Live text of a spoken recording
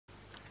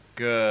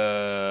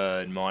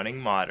Good morning,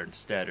 Modern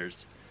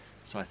Steaders.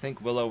 So I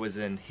think Willow was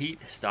in heat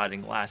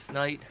starting last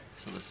night.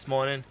 So this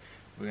morning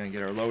we're gonna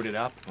get her loaded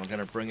up. We're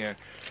gonna bring her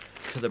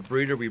to the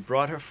breeder we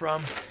brought her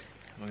from.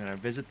 We're gonna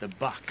visit the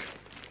buck.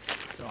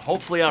 So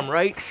hopefully I'm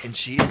right and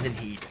she is in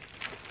heat.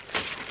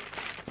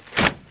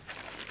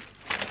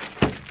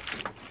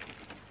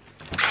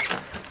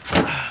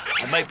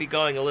 I might be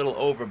going a little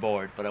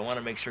overboard, but I want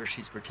to make sure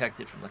she's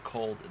protected from the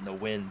cold and the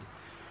wind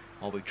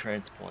while we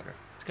transport her.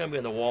 It's going to be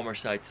on the warmer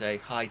side today,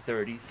 high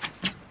 30s.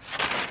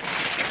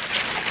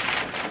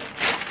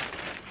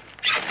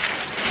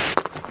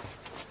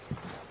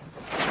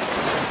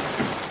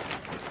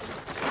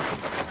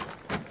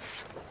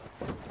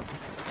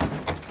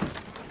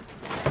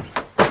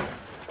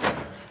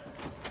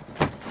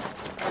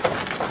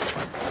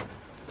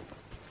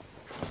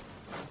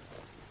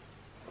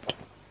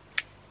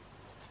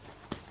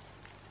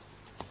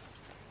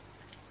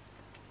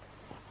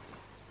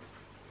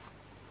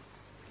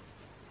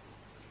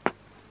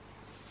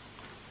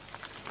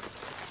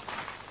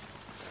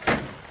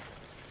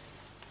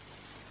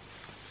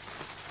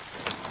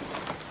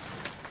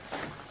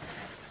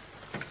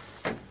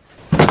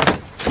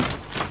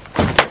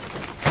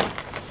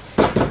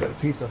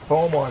 Piece of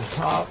foam on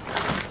top.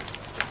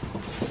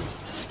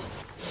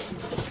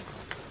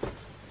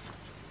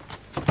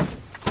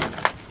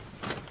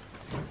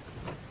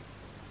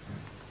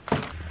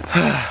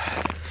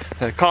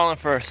 They're calling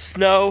for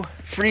snow,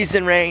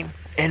 freezing rain,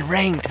 and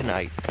rain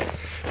tonight.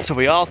 So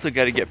we also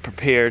got to get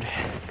prepared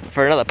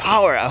for another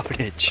power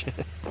outage.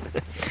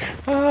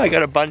 I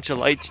got a bunch of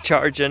lights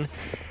charging.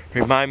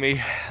 Remind me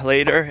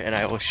later and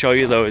I will show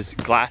you those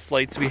glass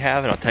lights we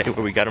have, and I'll tell you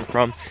where we got them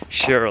from,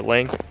 share a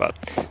link. But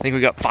I think we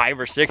got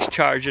 5 or 6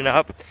 charging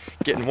up,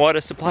 getting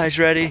water supplies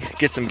ready,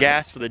 get some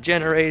gas for the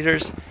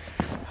generators.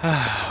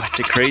 It's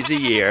a crazy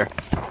year.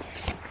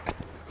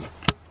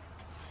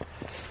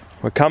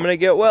 We're coming to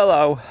get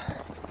Willow.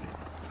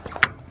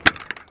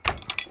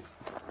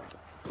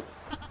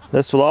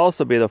 This will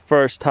also be the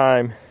first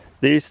time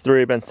these 3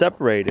 have been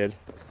separated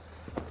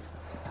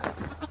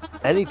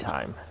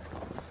anytime.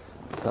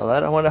 So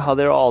I wonder how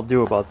they'll all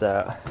do about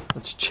that.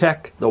 Let's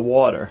check the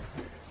water.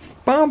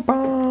 Bum,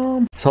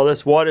 bum. So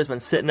this water's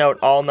been sitting out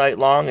all night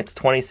long. It's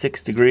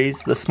 26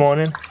 degrees this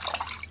morning.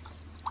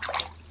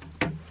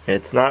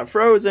 It's not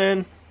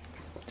frozen.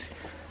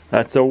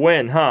 That's a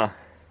win, huh?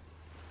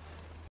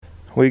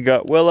 We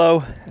got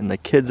Willow and the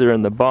kids are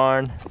in the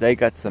barn. They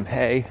got some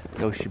hay.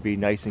 Those should be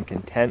nice and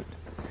content.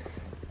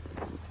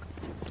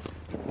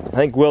 I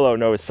think Willow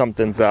knows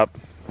something's up.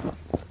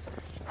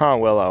 Huh,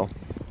 Willow?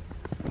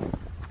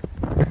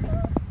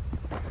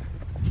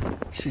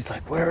 She's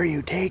like, where are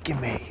you taking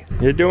me?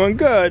 You're doing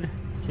good.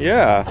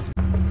 Yeah.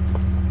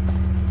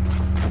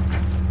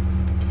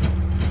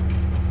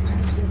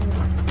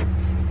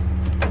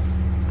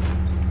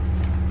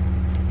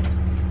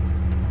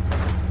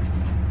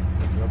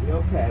 You'll be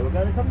okay. We're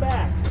gonna come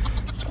back.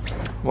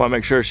 Want to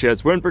make sure she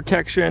has wind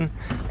protection,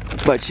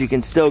 but she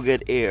can still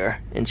get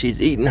air, and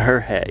she's eating her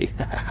hay.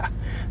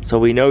 So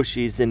we know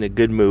she's in a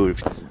good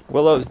mood.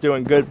 Willow's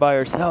doing good by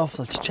herself.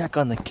 Let's check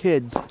on the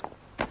kids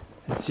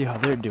and see how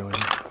they're doing.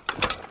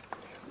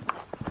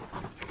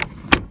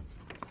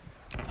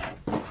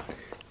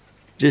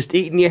 Just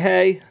eating your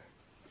hay?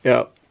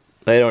 Yep,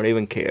 they don't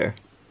even care.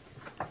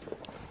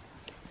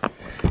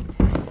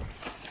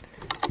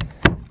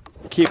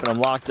 Keeping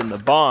them locked in the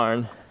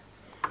barn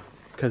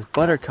because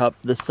Buttercup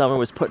this summer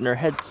was putting her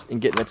head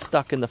and getting it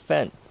stuck in the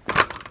fence.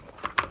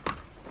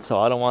 So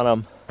I don't want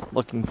them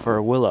looking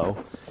for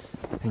Willow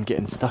and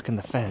getting stuck in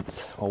the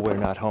fence while we're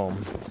not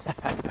home.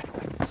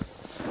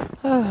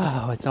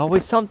 Oh, it's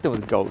always something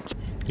with goats.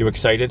 You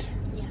excited?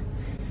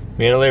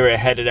 Me and Olivia are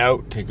headed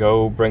out to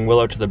go bring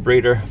Willow to the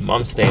breeder.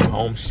 Mom's staying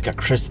home. She's got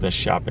Christmas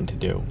shopping to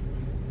do.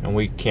 And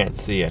we can't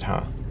see it,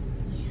 huh?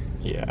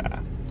 Yeah.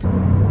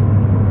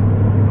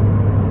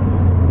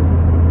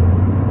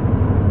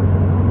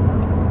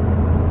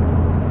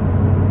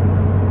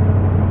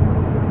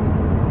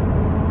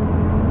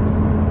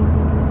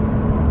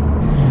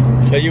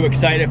 So you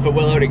excited for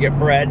Willow to get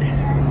bred?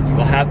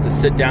 We'll have to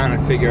sit down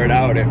and figure it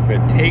out if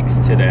it takes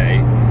today,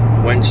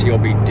 when she'll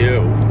be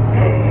due.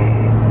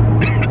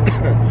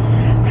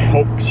 I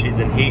hope she's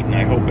in heat and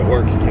I hope it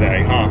works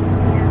today, huh?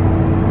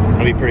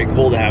 It'll be pretty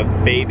cool to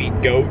have baby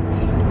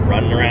goats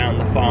running around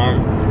the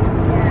farm.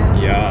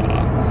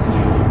 Yeah.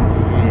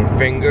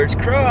 Fingers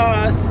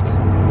crossed.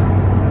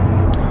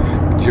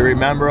 Do you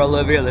remember,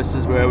 Olivia, this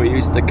is where we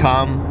used to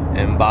come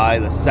and buy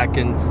the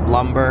seconds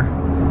lumber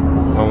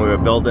when we were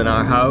building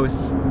our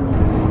house?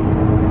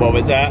 What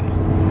was that?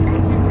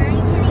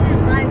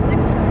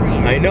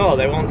 I know,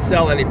 they won't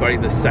sell anybody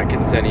the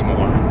seconds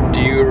anymore. Do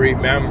you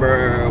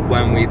remember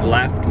when we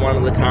left one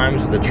of the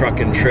times with the truck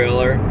and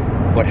trailer?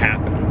 What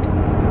happened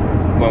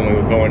when we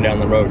were going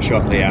down the road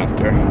shortly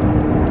after?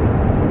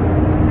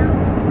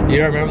 You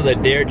don't remember the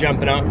deer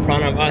jumping out in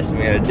front of us and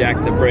we had to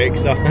jack the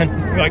brakes on?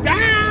 We're like,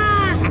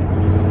 ah!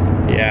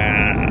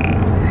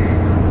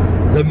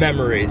 Yeah. The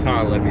memories,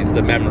 huh, Libby's?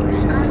 The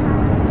memories.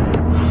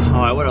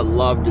 I would have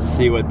loved to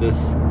see what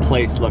this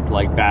place looked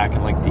like back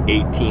in like the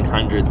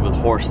 1800s with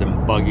horse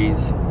and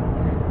buggies.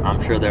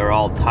 I'm sure they were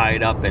all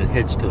tied up and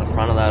hitched to the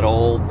front of that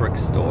old brick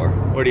store.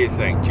 What do you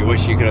think? Do you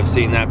wish you could have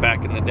seen that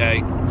back in the day?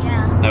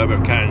 Yeah. That would have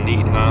been kind of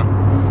neat, huh?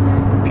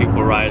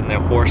 People riding their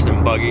horse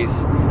and buggies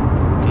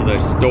to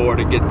the store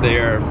to get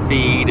their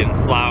feed and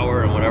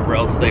flour and whatever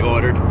else they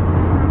ordered.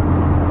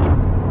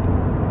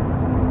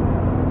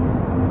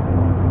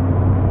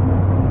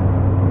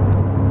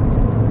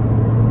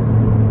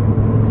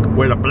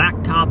 Where the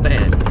blacktop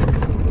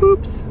ends.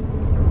 Oops.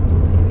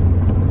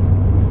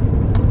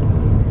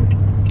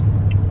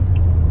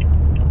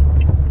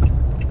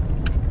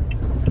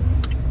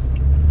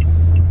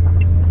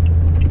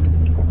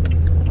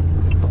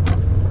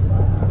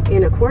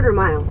 In a quarter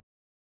mile.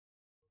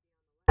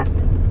 Left.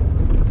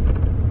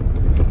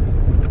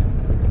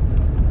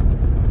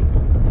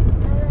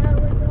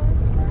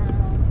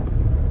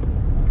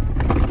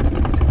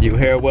 You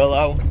hear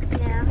Willow?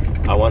 Yeah.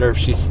 I wonder if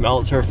she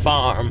smells her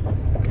farm.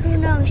 Who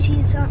knows?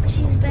 She's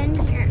been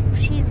here.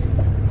 She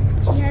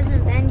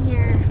hasn't been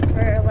here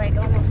for like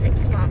almost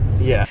 6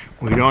 months. Yeah.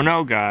 We don't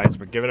know, guys.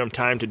 We're giving them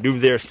time to do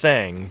their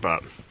thing,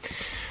 but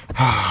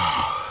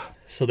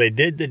so they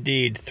did the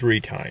deed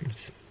 3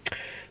 times.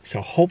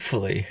 So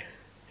hopefully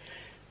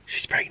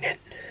she's pregnant.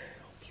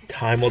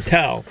 Time will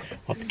tell.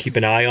 I'll have to keep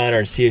an eye on her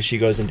and see if she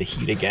goes into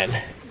heat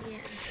again.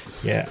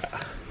 Yeah.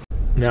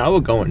 Now we're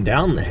going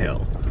down the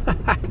hill. It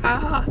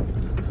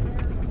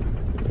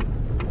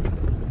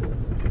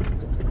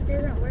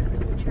doesn't work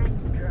when you're trying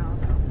to draw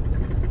though.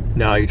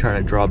 Now you're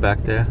trying to draw back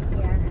there?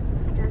 Yeah,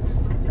 it doesn't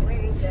look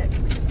very good.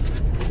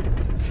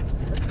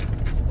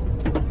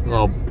 A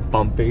little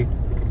bumpy.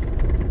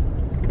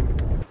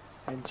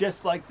 And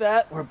just like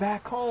that, we're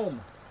back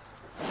home.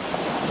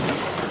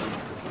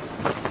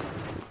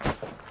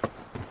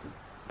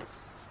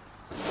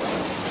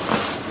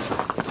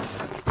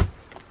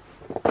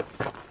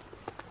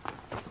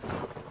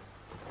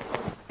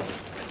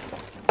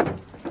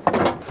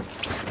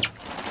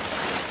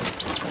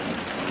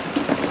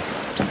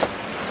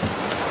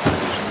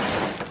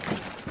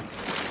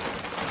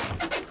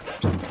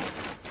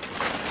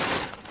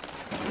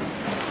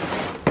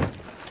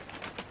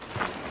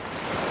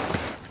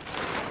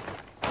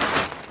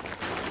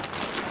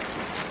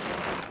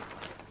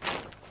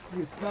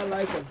 You smell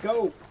like a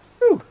goat.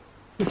 Whew.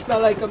 You smell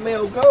like a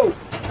male goat.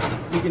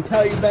 You can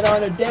tell you've been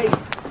on a date,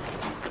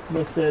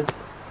 Mrs.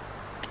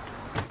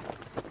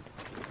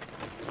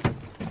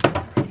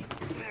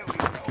 There we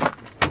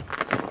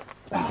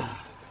go.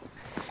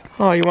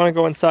 Oh, you want to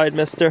go inside,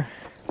 mister?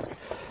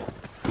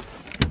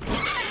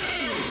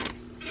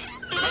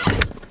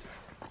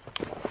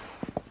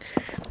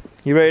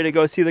 You ready to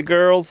go see the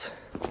girls?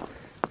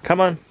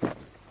 Come on.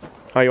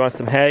 Oh, you want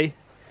some hay?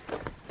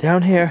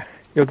 Down here.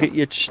 You'll get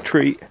your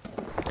treat.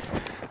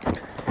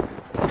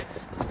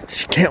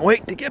 She can't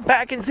wait to get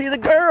back and see the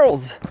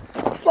girls.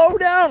 Slow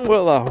down,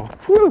 Willow.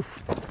 Whew.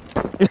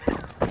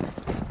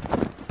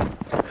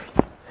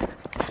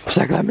 She's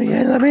like, let me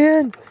in, let me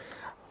in.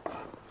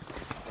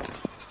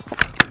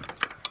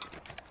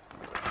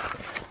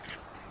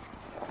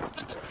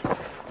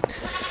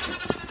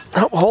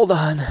 Oh, hold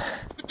on.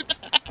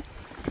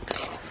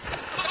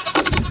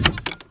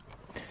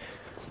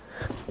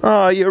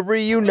 Oh, you're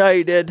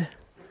reunited.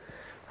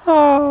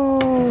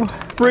 Oh,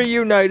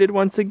 reunited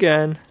once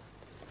again.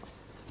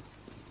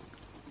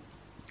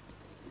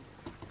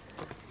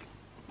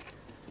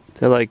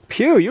 They're like,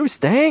 pew, you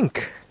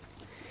stink.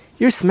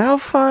 You smell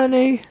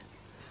funny.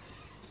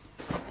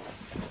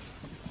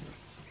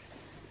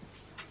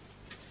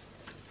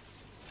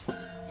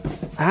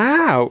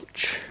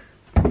 Ouch.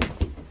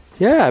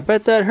 Yeah, I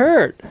bet that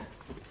hurt.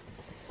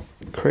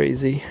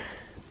 Crazy.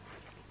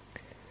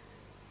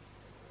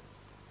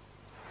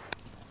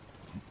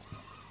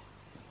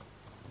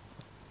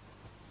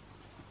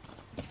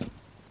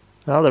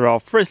 Now they're all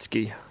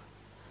frisky.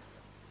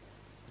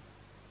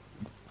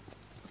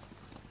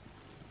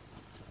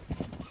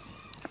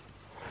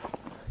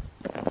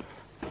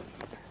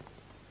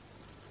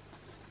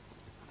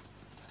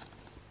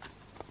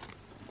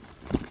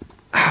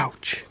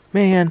 Ouch.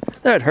 Man,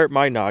 that hurt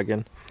my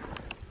noggin.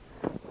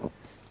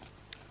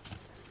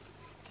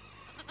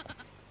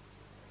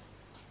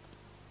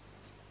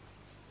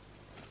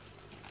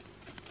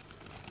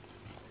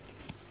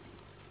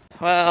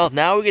 Well,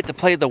 now we get to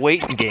play the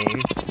waiting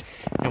game.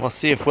 And we'll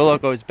see if Willow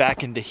goes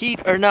back into heat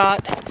or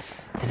not.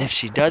 And if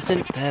she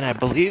doesn't, then I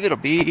believe it'll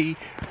be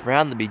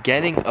around the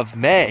beginning of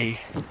May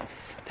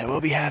that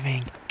we'll be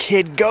having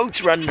kid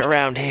goats running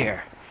around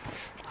here.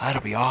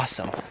 That'll be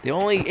awesome. The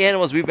only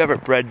animals we've ever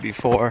bred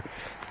before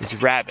is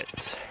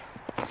rabbits.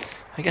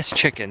 I guess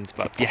chickens,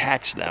 but you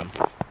hatch them.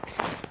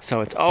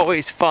 So it's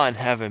always fun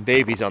having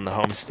babies on the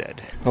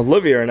homestead.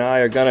 Olivia and I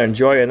are gonna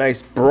enjoy a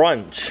nice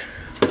brunch.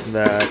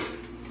 That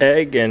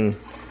egg and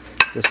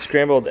the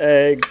scrambled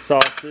egg,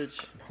 sausage,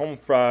 home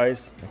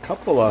fries, a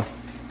couple of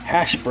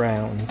hash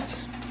browns.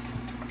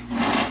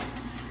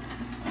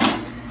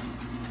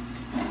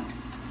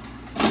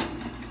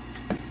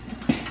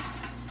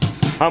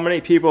 How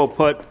many people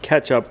put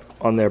ketchup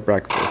on their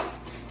breakfast?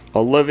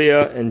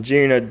 Olivia and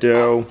Gina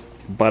do,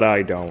 but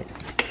I don't.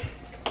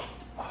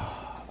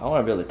 I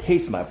want to be able to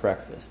taste my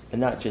breakfast and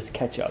not just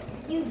ketchup.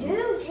 You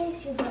do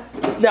taste your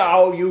breakfast.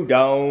 No, you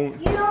don't.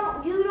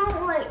 You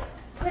don't like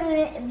put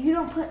it in, you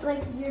don't put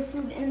like your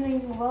food in and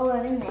you roll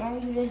it in there.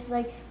 You just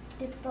like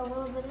dip a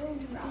little bit in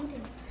and eat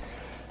it.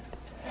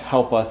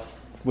 Help us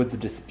with the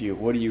dispute.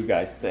 What do you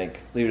guys think?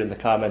 Leave it in the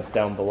comments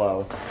down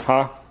below.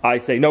 Huh? I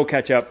say no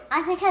ketchup.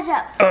 I say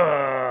ketchup.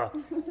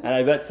 And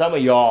I bet some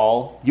of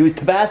y'all use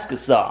Tabasco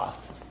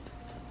sauce.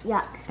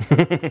 Yuck.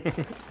 Did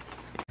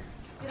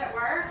it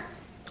work?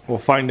 We'll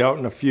find out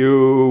in a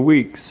few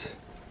weeks.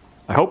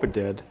 I hope it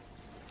did.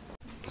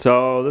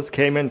 So this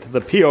came into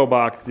the P.O.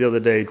 box the other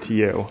day to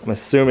you. I'm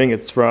assuming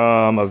it's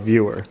from a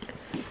viewer.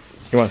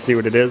 You want to see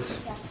what it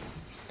is?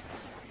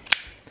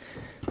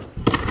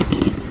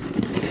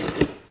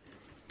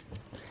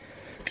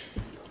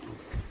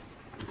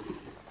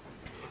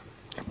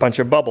 A bunch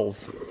of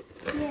bubbles.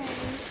 Yeah.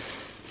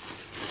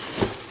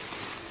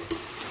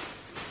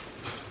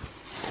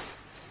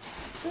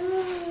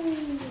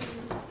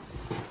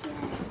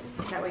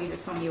 Is that what you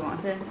just told me you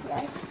wanted?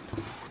 Yes.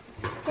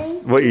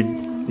 Thank What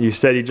you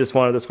said you just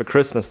wanted this for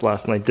Christmas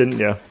last night, didn't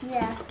you?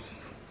 Yeah.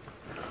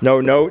 No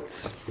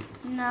notes?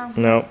 No.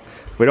 No.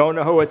 We don't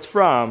know who it's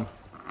from.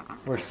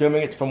 We're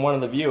assuming it's from one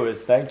of the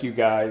viewers. Thank you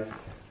guys.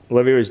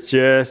 Olivia was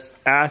just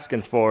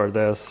asking for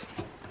this.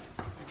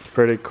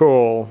 Pretty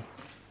cool.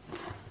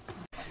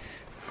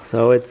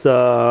 So it's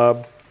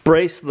a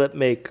bracelet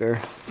maker.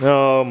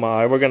 Oh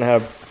my, we're gonna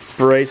have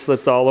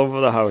bracelets all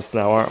over the house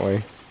now, aren't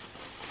we?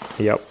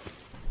 Yep.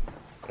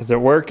 Is it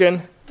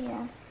working?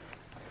 Yeah.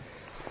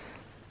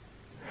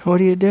 What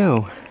do you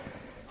do?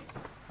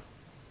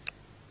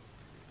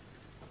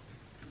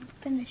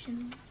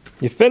 Finishing.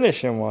 You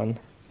finishing one.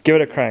 Give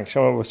it a crank.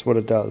 Show us what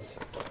it does.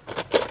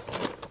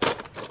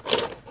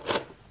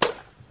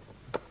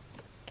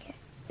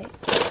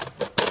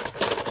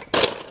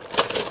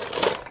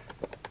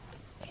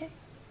 Okay.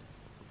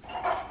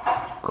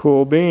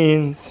 Cool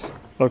beans.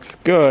 Looks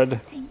good.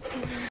 Thank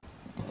you.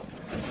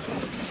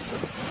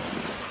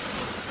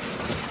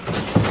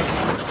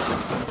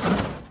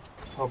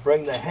 I'll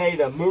bring the hay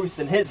to Moose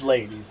and his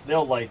ladies.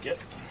 They'll like it.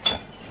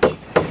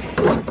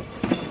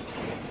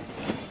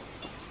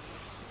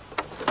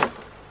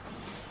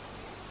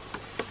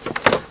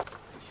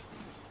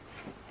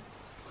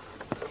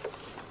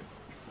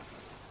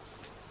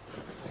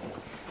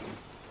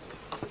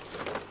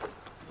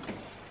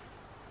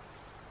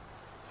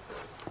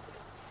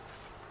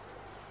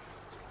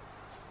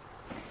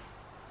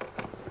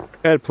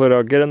 Go ahead,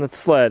 Pluto. Get in the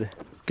sled.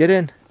 Get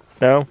in.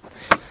 No?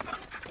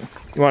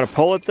 You want to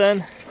pull it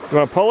then? You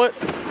want to pull it?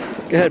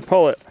 Go ahead,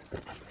 pull it.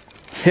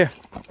 Here.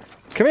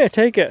 Come here,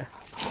 take it.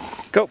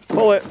 Go,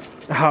 pull it.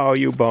 Oh,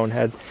 you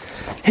bonehead.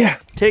 Here,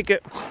 take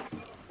it.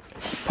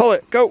 Pull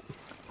it. Go.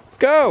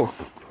 Go.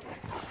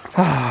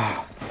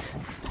 Ah.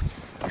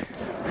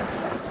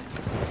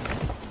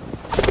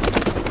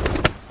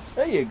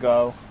 There you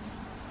go.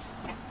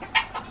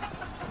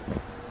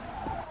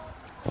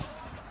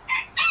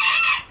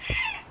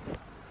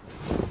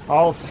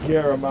 I'll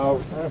scare them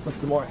out. I'm gonna put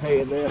some more hay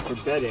in there for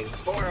bedding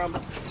for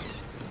them.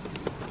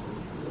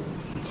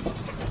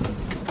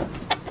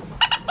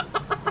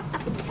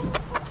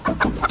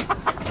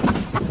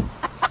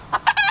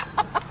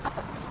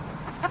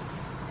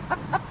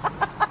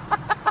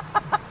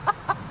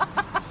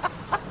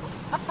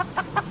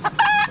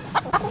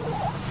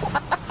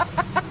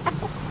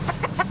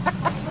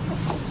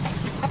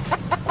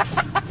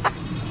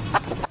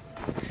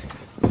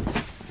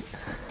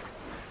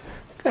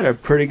 Got a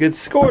pretty good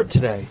score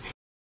today.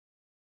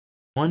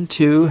 1,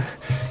 2,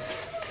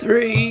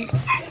 3,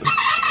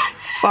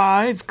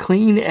 5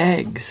 clean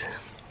eggs.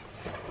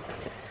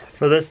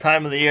 For this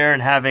time of the year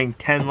and having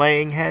 10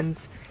 laying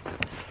hens,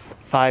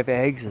 5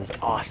 eggs is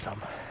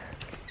awesome.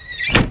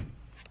 And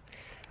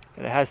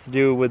it has to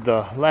do with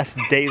the less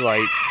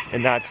daylight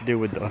and not to do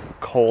with the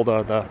cold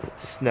or the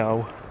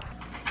snow.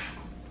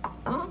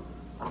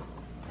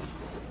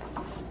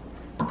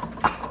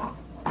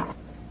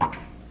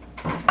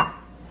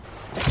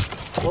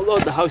 We'll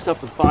load the house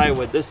up with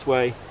firewood this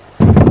way.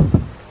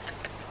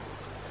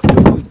 If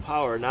we lose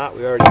power or not,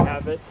 we already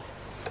have it.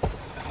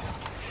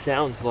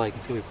 Sounds like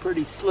it's going to be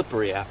pretty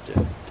slippery after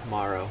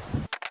tomorrow.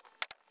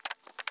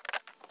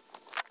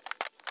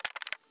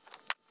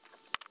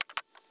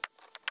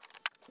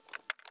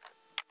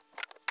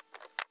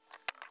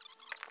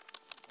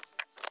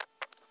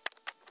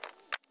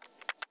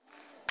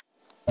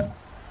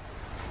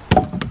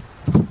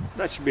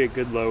 That should be a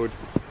good load.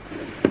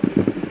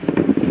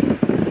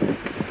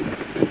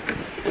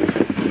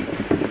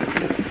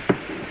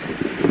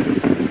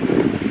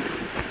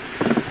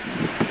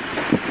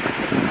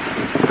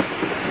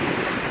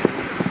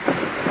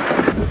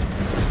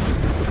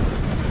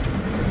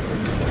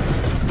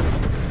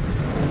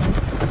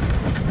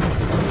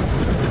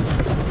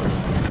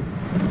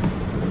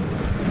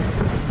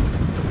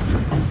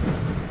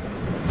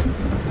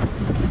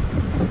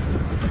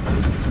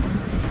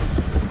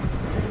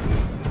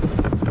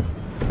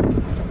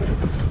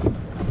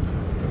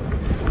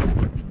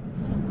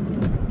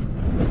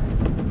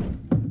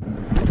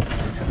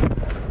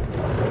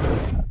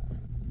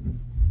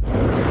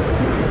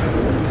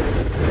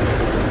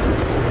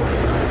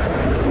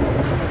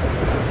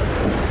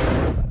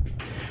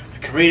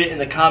 Read it in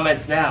the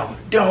comments now.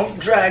 Don't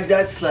drag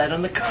that sled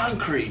on the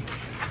concrete.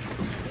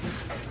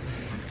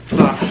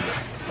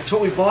 That's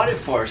what we bought it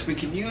for, so we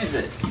can use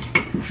it.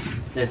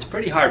 It's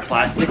pretty hard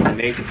plastic and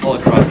made to pull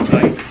across the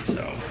ice,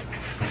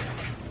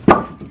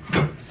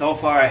 so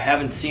far I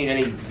haven't seen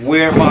any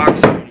wear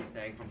marks or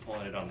anything from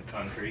pulling it on the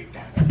concrete.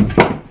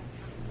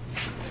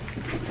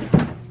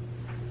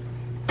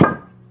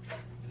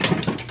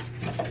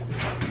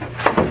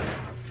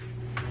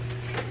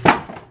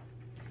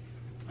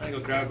 I'm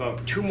gonna go grab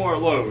about 2 more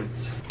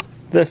loads.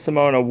 This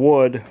amount of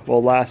wood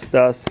will last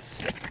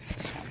us,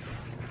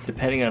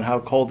 depending on how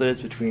cold it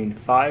is, between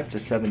 5 to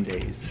 7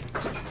 days.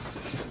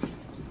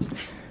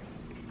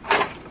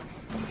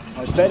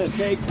 I better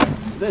take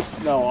this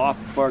snow off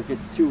before it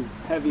gets too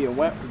heavy and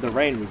wet with the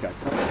rain we got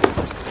coming.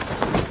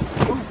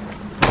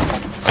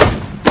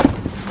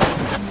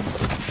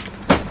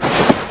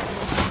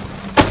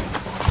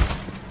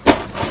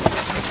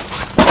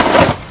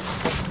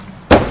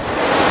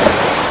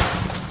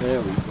 There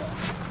we go.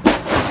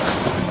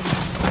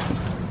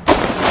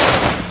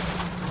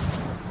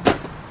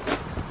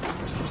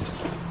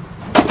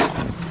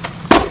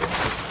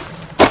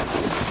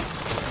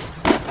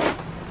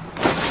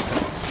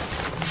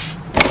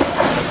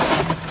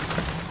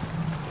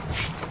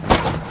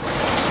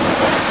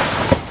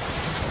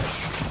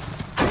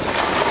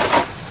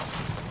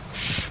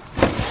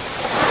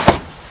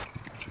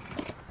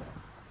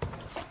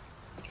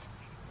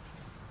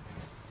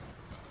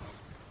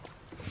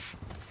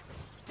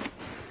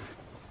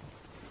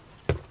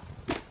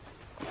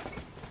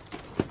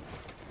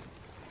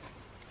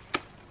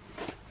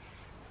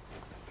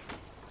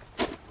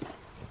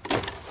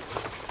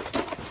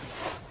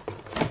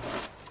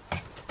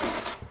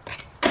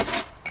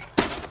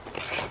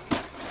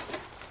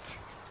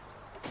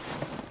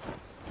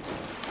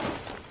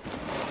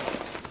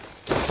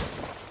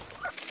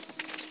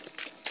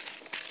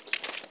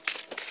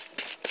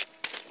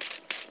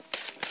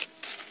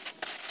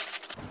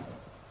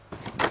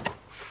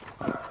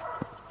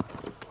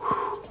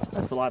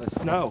 That's a lot of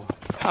snow.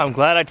 I'm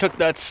glad I took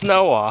that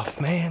snow off,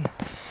 man.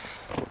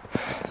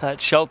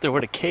 That shelter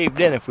would have caved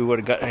in if we would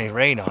have gotten any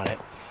rain on it.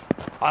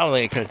 I don't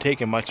think it could have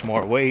taken much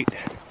more weight.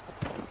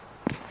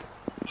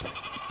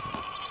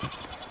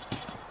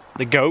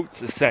 The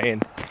goats is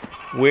saying,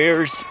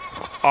 "Where's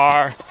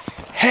our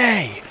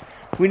hay?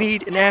 We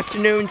need an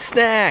afternoon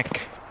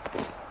snack."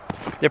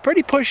 They're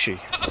pretty pushy.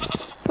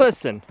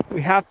 Listen,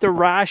 we have to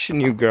ration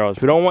you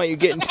girls. We don't want you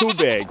getting too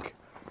big.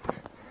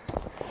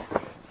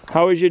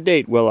 How was your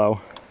date,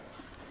 Willow?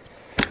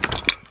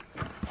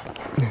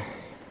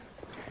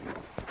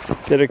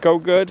 Did it go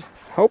good?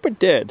 Hope it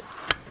did.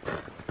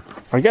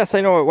 I guess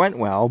I know it went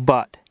well,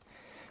 but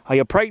are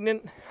you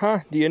pregnant? Huh?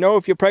 Do you know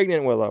if you're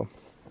pregnant, Willow?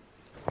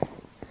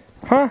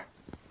 Huh?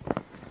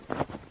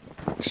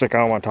 Sick, I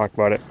don't want to talk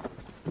about it.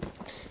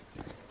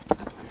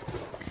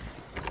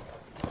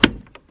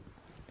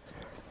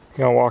 You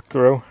gonna walk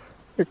through?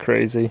 You're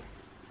crazy.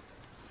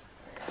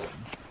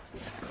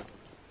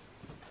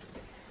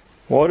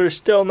 Water's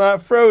still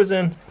not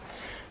frozen.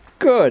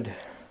 Good.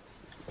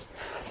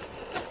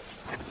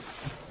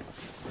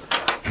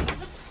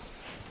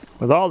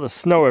 With all the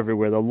snow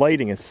everywhere, the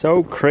lighting is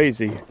so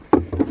crazy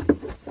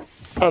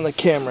on the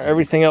camera.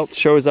 Everything else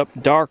shows up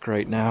dark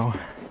right now.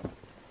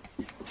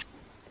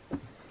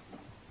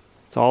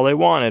 That's all they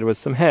wanted was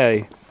some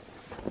hay.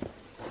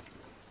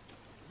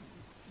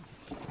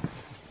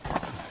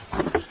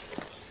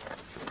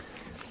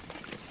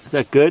 Is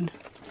that good?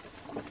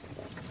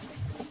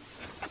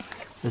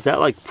 Is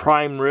that like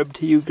prime rib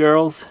to you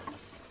girls?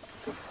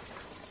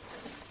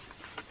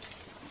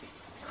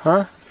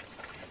 Huh?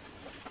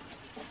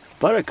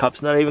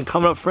 Buttercup's not even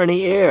coming up for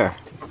any air.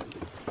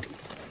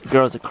 You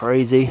girls are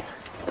crazy.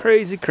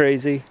 Crazy,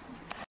 crazy.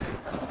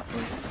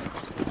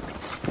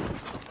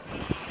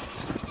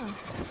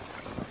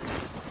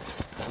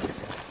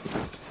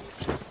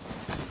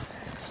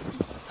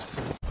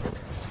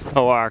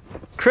 So our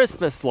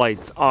Christmas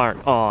lights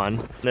aren't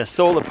on. They're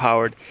solar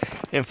powered.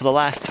 And for the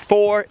last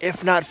 4,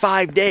 if not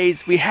 5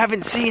 days, we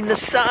haven't seen the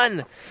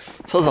sun.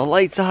 So the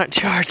lights aren't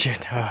charging.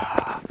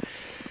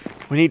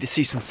 We need to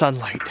see some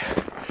sunlight.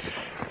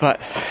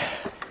 But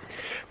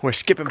we're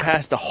skipping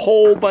past a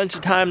whole bunch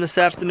of time this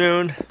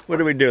afternoon. What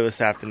did we do this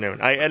afternoon?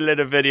 I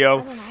edited a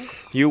video.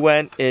 You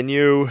went and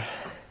you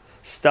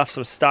stuffed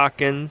some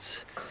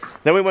stockings.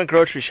 Then we went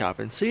grocery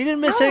shopping. So you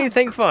didn't miss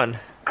anything fun.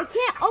 I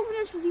can't open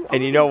this with you.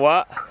 And you know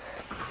what?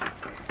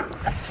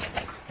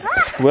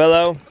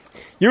 Willow,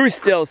 you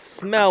still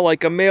smell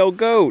like a male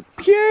goat.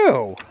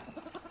 Pew!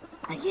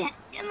 I can't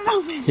get it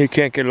open. You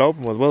can't get it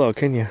open with Willow,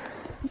 can you?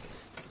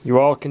 You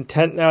all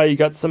content now? You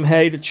got some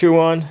hay to chew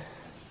on?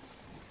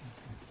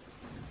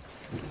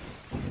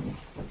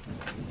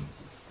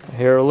 I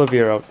hear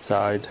Olivia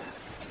outside.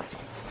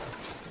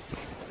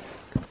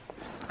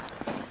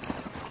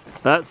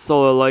 That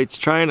solar light's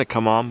trying to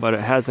come on, but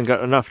it hasn't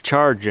got enough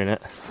charge in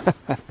it.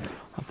 I'll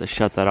have to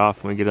shut that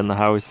off when we get in the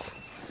house.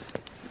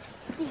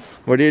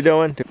 What are you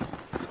doing?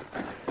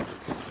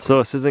 So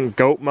this isn't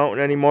Goat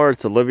Mountain anymore,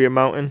 it's Olivia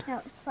Mountain?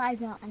 No, it's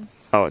Slide Mountain.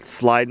 Oh, it's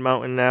Slide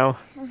Mountain now?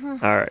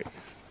 All right.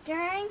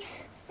 During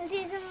the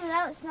season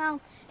without snow,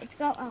 it's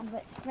go on,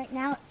 but right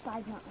now it's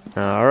slide mountain.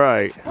 All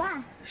right.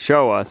 Wow.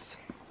 Show us.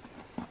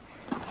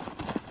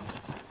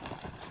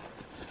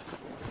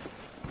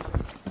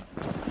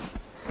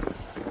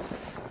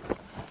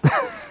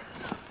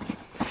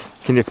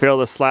 Can you feel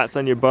the slats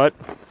on your butt?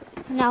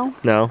 No.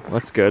 No,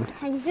 that's good.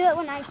 I can feel it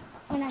when I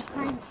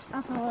climb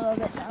up a little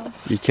bit though.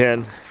 You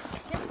can.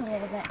 Just a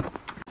little bit.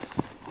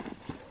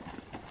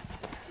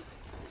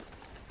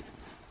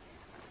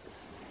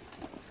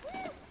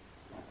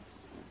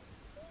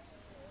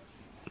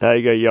 Now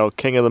you gotta yell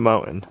King of the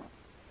Mountain.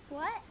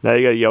 What? Now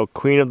you gotta yell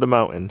Queen of the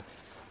Mountain.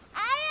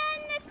 I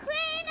am the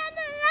Queen of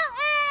the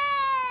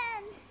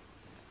Mountain!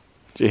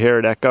 Did you hear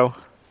it echo?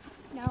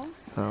 No.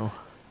 Oh.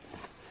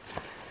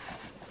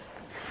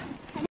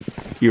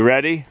 You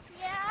ready?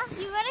 Yeah,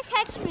 you better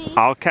catch me.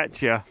 I'll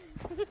catch you.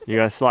 You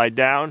gonna slide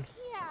down?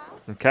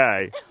 Yeah.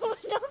 Okay. Don't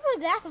go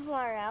that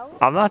far out.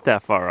 I'm not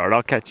that far out.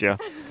 I'll catch you.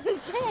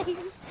 Okay.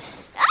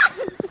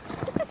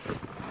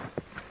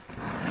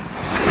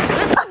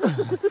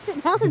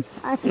 That was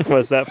fun.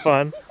 Was that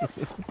fun?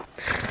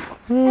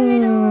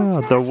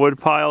 The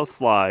woodpile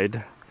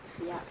slide.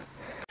 Yeah.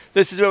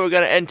 This is where we're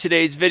gonna end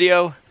today's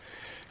video.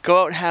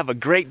 Go out and have a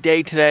great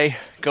day today.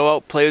 Go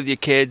out, play with your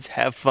kids,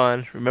 have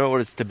fun. Remember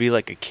what it's to be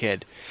like a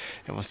kid.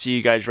 And we'll see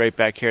you guys right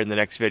back here in the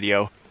next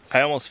video.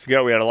 I almost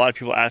forgot, we had a lot of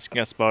people asking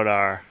us about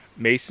our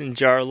mason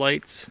jar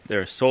lights.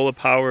 They're a solar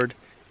powered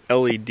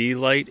LED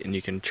light and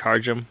you can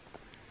charge them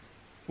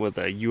with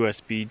a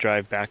USB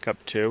drive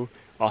backup too.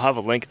 I'll have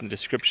a link in the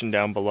description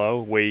down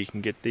below where you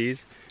can get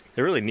these.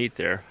 They're really neat.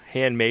 They're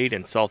handmade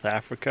in South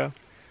Africa.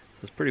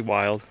 It's pretty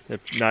wild. They're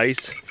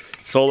nice,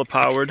 solar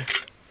powered,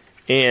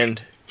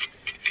 and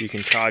you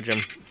can charge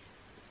them.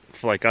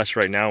 For like us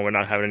right now, we're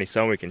not having any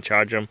sun, we can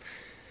charge them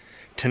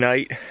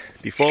tonight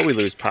before we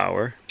lose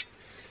power.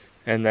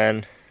 And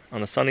then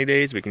on the sunny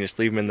days, we can just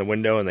leave them in the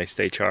window and they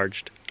stay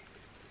charged.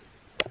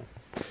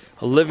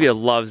 Olivia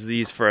loves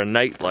these for a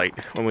night light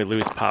when we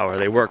lose power.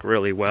 They work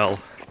really well.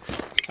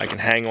 I can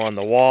hang on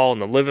the wall in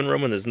the living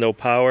room when there's no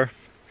power.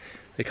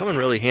 They come in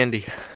really handy.